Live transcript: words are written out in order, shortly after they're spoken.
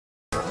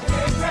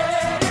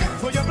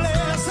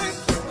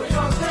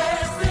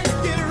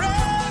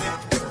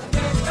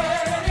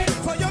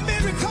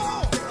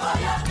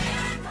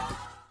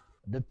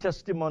The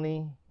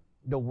testimony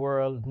the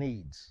world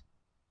needs.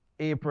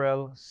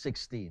 April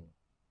 16.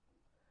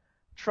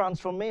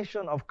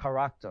 Transformation of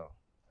character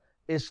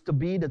is to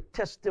be the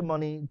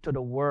testimony to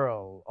the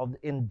world of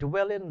the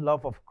indwelling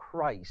love of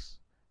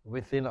Christ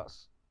within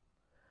us.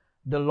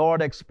 The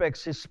Lord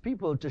expects His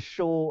people to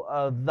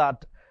show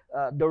that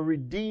the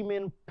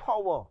redeeming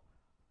power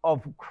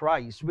of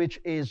Christ, which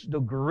is the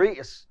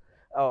grace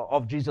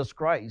of Jesus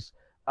Christ,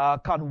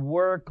 can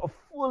work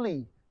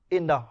fully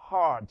in the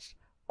hearts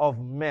of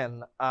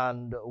men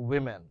and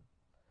women.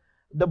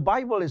 The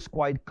Bible is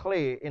quite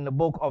clear in the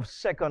book of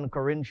 2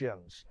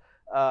 Corinthians,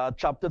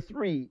 chapter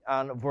 3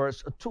 and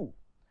verse 2.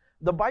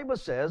 The Bible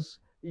says,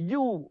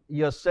 "You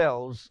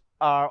yourselves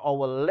are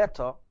our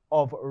letter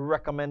of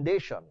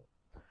recommendation,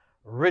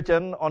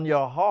 written on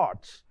your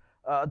hearts,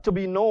 to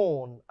be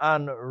known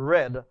and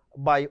read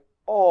by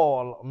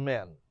all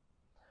men."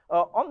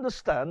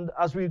 Understand,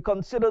 as we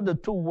consider the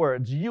two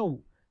words,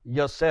 you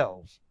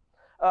yourselves.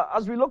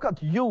 As we look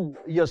at you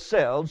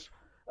yourselves,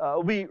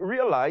 we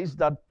realize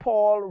that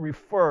Paul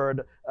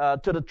referred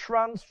to the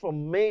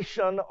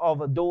transformation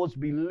of those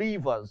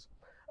believers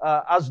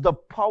as the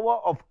power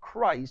of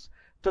Christ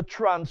to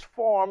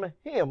transform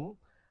him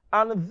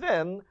and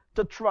then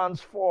to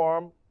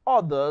transform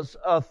others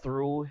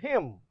through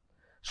him.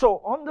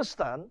 So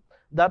understand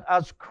that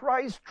as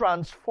Christ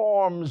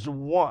transforms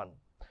one,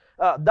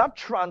 that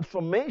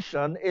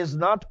transformation is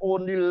not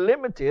only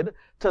limited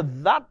to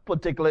that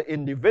particular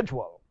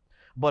individual,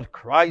 but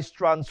Christ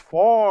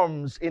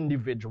transforms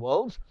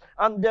individuals,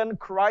 and then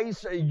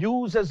Christ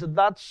uses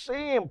that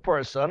same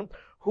person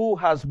who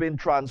has been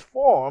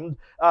transformed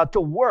to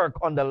work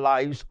on the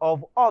lives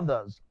of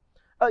others.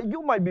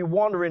 You might be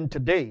wondering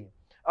today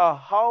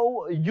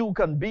how you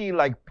can be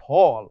like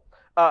Paul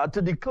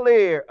to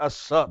declare as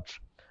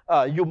such.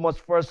 You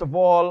must first of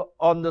all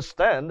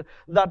understand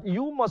that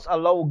you must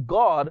allow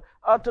God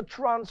to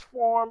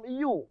transform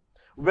you.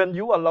 When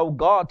you allow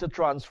God to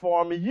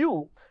transform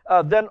you,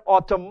 then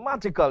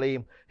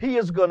automatically He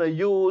is going to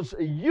use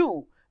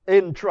you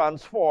in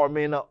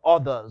transforming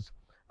others.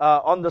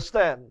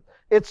 Understand,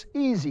 it's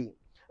easy.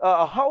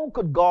 How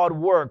could God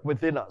work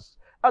within us?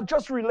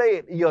 Just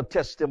relate your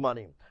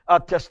testimony.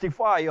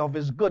 Testify of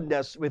His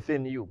goodness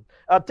within you.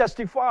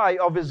 Testify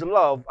of His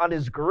love and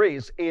His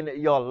grace in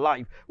your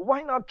life.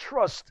 Why not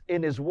trust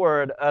in His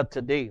word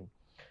today?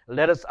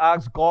 Let us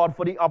ask God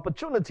for the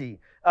opportunity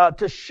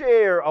to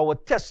share our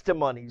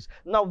testimonies.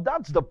 Now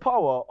that's the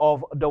power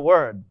of the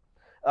word.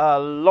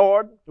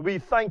 Lord, we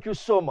thank you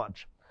so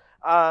much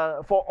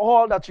for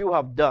all that you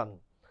have done.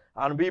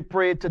 And we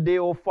pray today,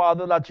 oh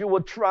Father, that you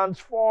would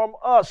transform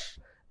us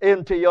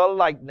into your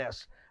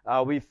likeness.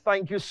 We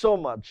thank you so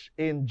much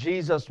in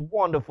Jesus'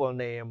 wonderful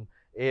name.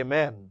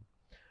 Amen.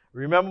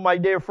 Remember, my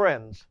dear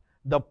friends,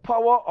 the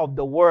power of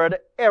the word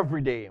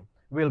every day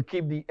will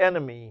keep the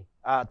enemy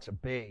at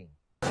bay.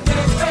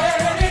 Get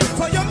ready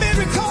for your